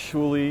are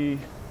actually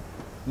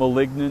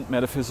malignant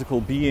metaphysical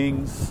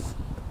beings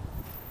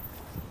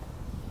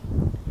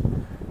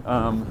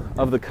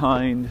of the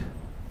kind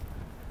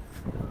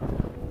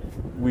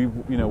we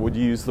would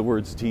use the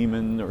words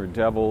demon or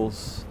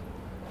devils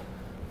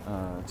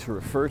to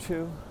refer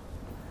to?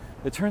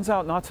 It turns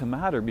out not to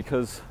matter,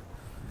 because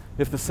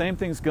if the same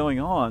thing's going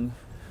on,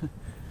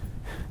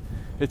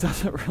 it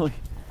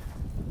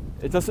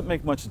doesn't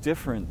make much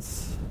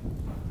difference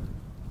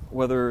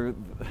whether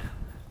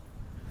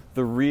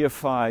the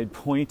reified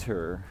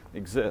pointer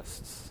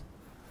exists.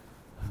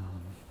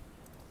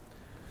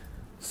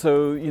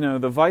 So,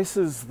 the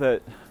vices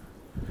that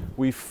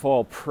we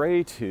fall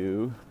prey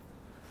to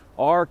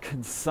are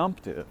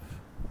consumptive.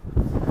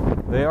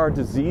 They are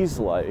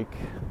disease-like.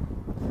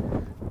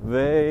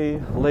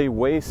 They lay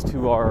waste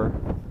to our,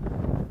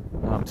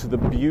 to the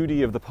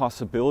beauty of the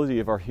possibility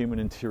of our human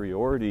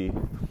interiority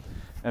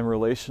and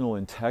relational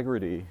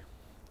integrity,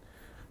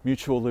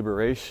 mutual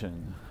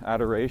liberation,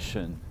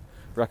 adoration,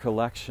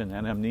 recollection,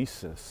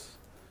 anamnesis,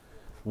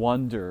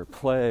 wonder,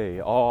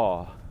 play,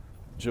 awe,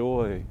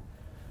 joy.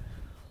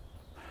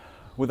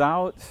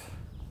 Without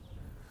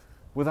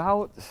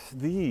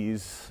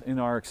these in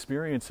our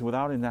experience, and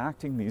without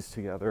enacting these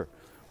together,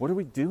 what are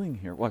we doing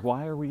here? Like,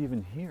 why are we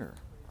even here?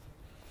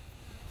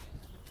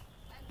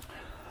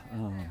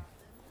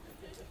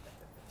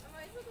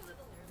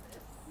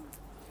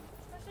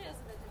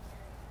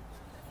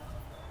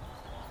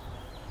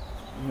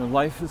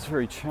 Life is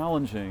very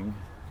challenging,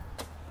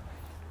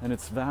 and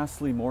it's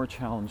vastly more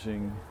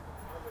challenging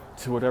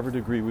to whatever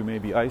degree we may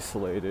be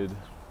isolated.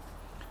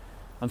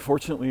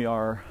 Unfortunately,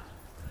 our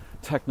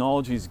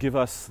technologies give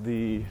us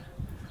the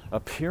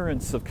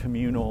appearance of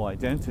communal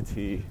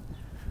identity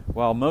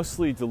while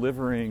mostly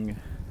delivering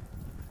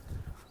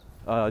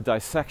a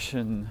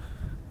dissection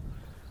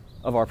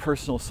of our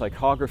personal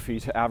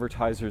psychography to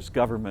advertisers,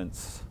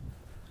 governments,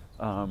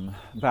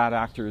 bad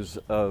actors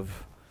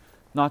of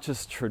not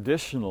just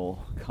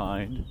traditional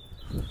kind,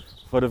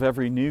 but of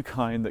every new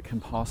kind that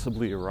can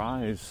possibly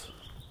arise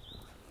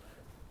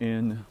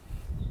in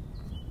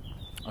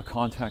a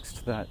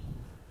context that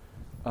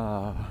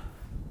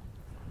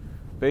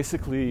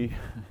basically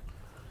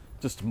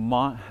just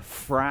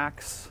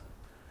fracks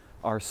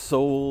our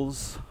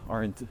souls,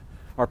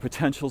 our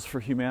potentials for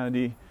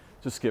humanity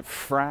just get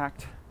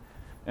fracked,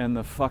 and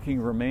the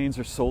fucking remains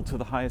are sold to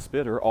the highest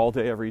bidder all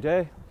day, every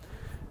day.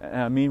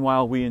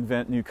 Meanwhile, we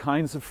invent new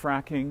kinds of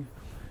fracking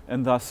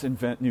and thus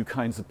invent new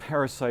kinds of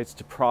parasites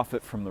to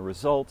profit from the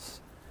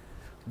results.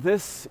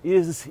 This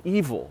is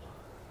evil.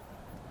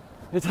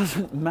 It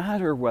doesn't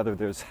matter whether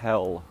there's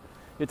hell.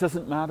 It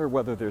doesn't matter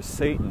whether there's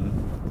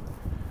Satan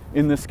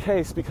in this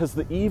case, because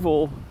the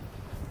evil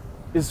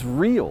is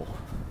real.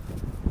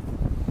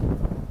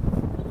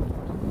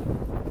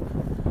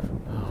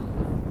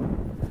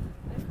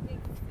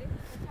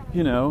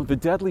 The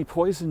deadly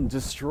poison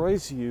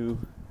destroys you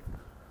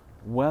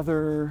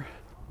whether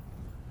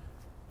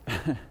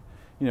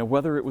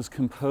whether it was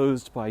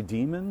composed by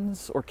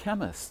demons or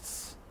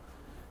chemists.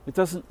 It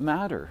doesn't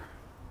matter.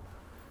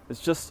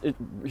 It's just, it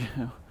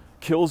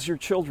kills your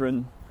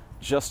children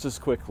just as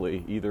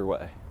quickly either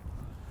way.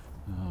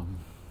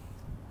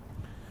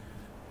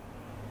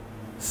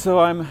 So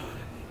I'm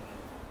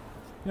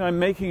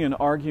making an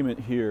argument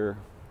here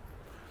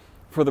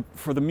for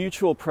the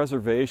mutual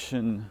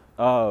preservation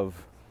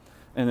of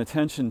and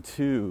attention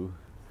to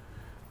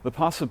the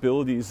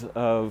possibilities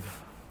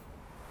of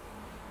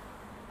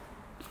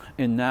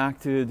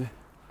enacted,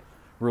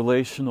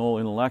 relational,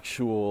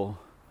 intellectual,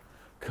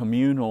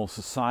 communal,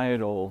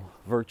 societal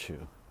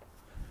virtue.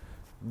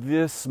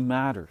 This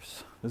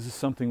matters. This is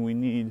something we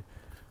need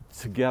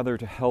together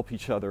to help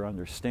each other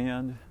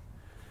understand,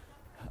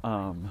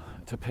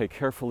 to pay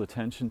careful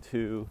attention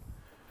to,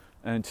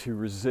 and to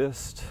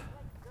resist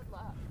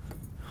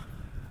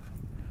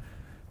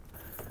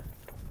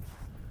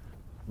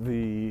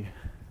the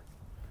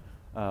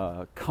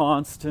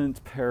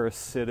constant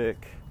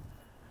parasitic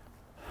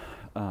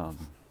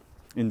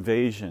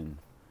invasion,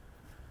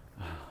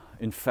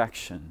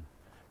 infection,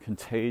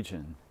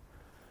 contagion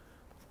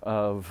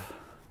of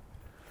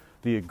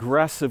the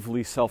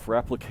aggressively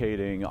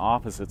self-replicating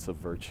opposites of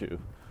virtue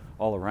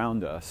all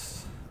around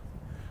us,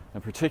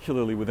 and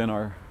particularly within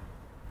our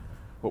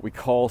what we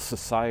call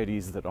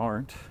societies that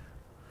aren't,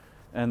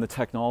 and the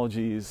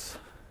technologies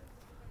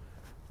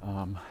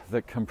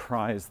that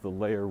comprise the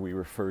layer we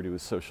refer to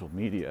as social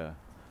media.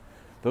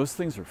 Those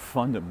things are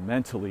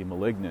fundamentally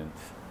malignant,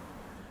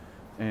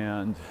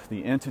 and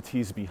the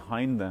entities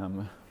behind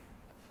them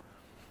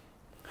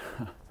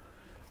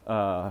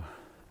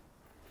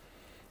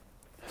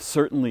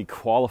certainly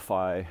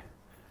qualify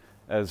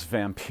as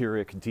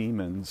vampiric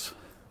demons,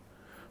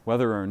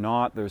 whether or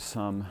not there's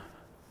some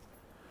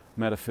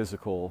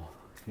metaphysical,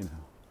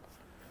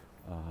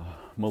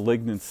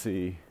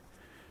 malignancy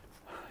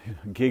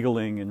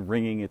giggling and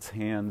wringing its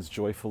hands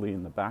joyfully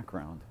in the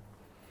background.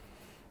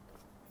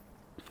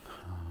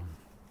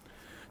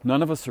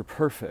 None of us are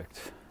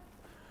perfect.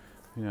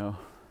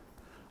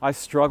 I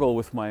struggle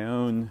with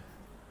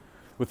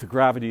the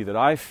gravity that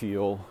I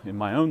feel in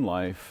my own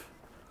life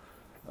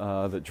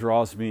that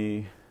draws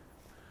me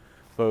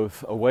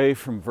both away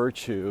from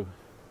virtue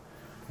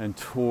and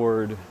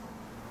toward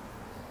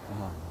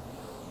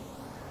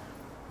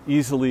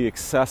easily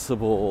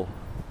accessible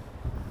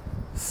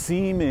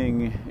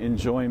seeming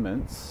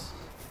enjoyments,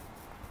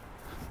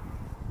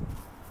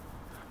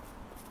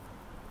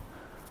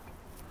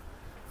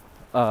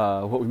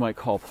 what we might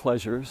call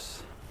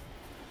pleasures.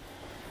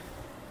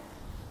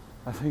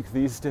 I think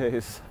these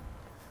days,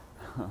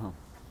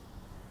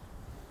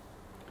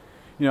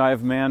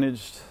 I've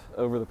managed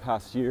over the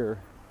past year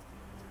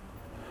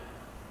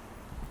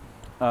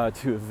to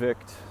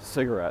evict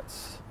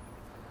cigarettes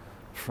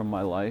from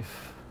my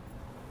life,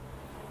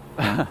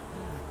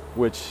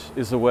 which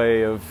is a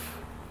way of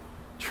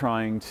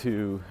trying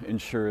to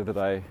ensure that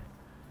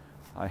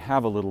I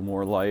have a little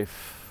more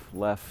life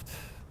left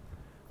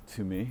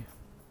to me.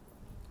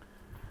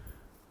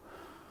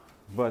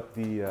 But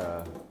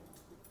the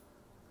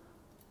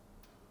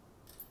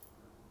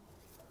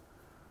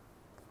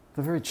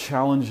very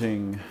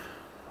challenging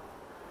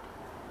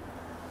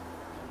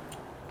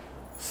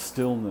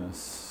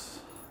stillness,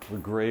 the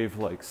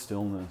grave-like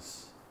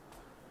stillness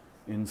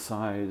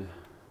inside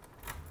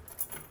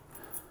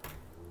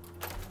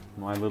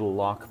my little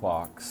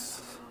lockbox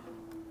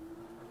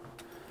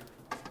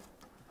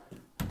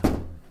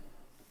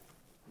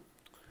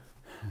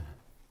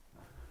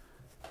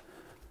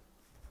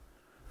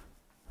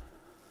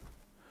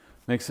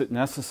makes it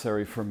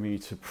necessary for me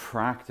to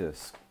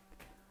practice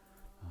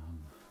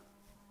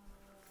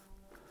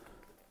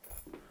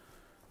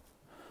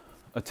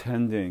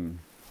attending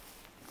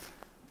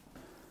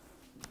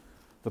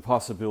the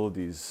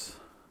possibilities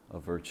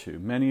of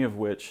virtue,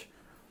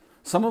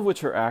 some of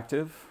which are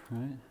active,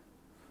 right?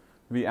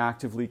 Be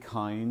actively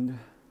kind,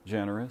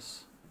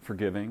 generous,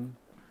 forgiving,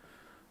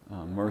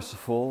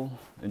 merciful,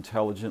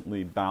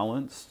 intelligently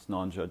balanced,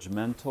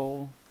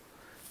 non-judgmental.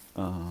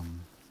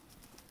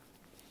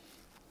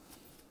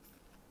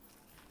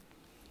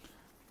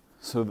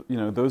 So,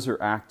 those are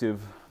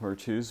active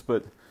virtues,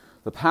 but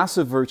the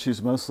passive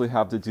virtues mostly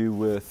have to do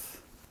with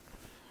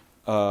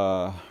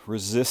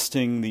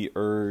resisting the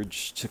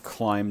urge to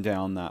climb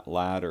down that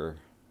ladder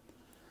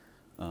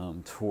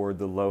toward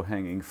the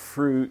low-hanging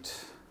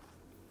fruit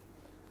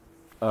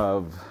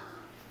of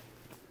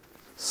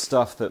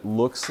stuff that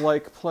looks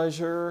like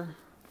pleasure,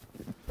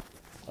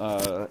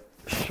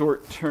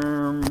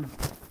 short-term,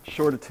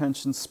 short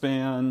attention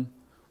span,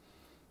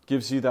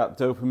 gives you that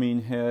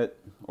dopamine hit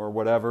or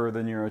whatever the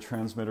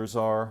neurotransmitters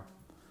are,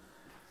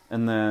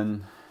 and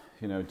then,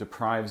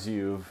 deprives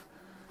you of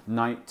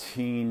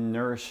 19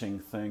 nourishing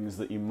things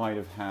that you might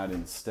have had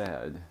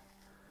instead.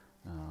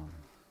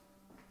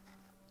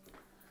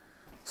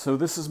 So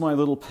this is my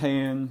little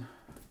paean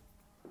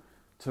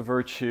to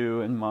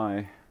virtue and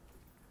my,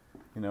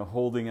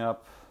 holding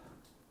up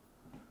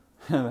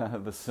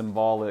the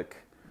symbolic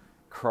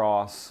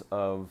cross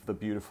of the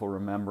beautiful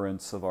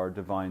remembrance of our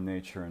divine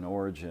nature and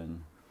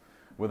origin,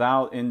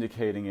 without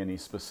indicating any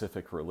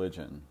specific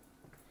religion.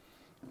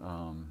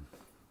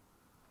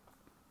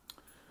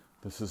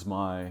 This is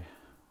my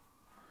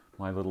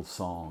little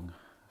song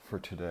for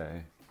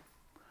today.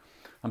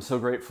 I'm so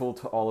grateful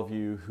to all of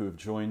you who have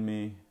joined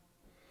me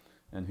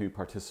and who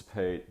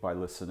participate by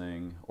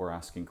listening or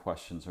asking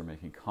questions or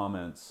making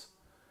comments.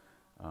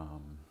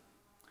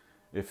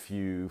 If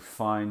you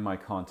find my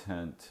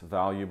content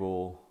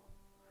valuable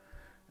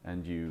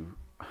and you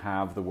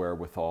have the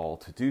wherewithal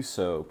to do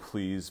so,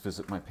 please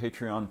visit my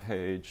Patreon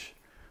page.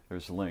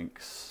 There's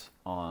links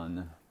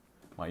on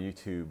my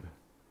YouTube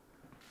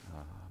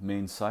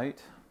main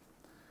site.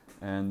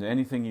 And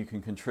anything you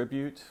can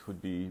contribute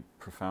would be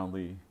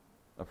profoundly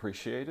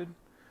appreciated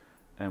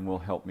and will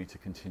help me to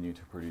continue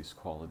to produce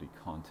quality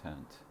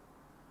content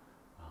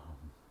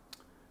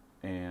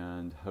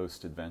and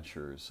host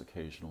adventures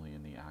occasionally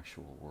in the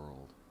actual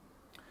world.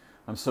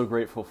 I'm so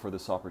grateful for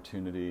this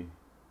opportunity.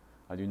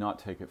 I do not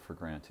take it for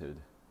granted.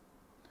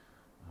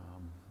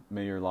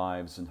 May your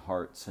lives and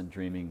hearts and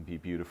dreaming be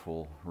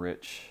beautiful,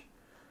 rich,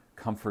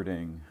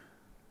 comforting,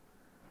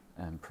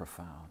 and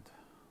profound.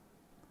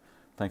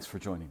 Thanks for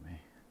joining me.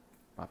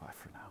 Bye-bye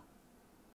for now.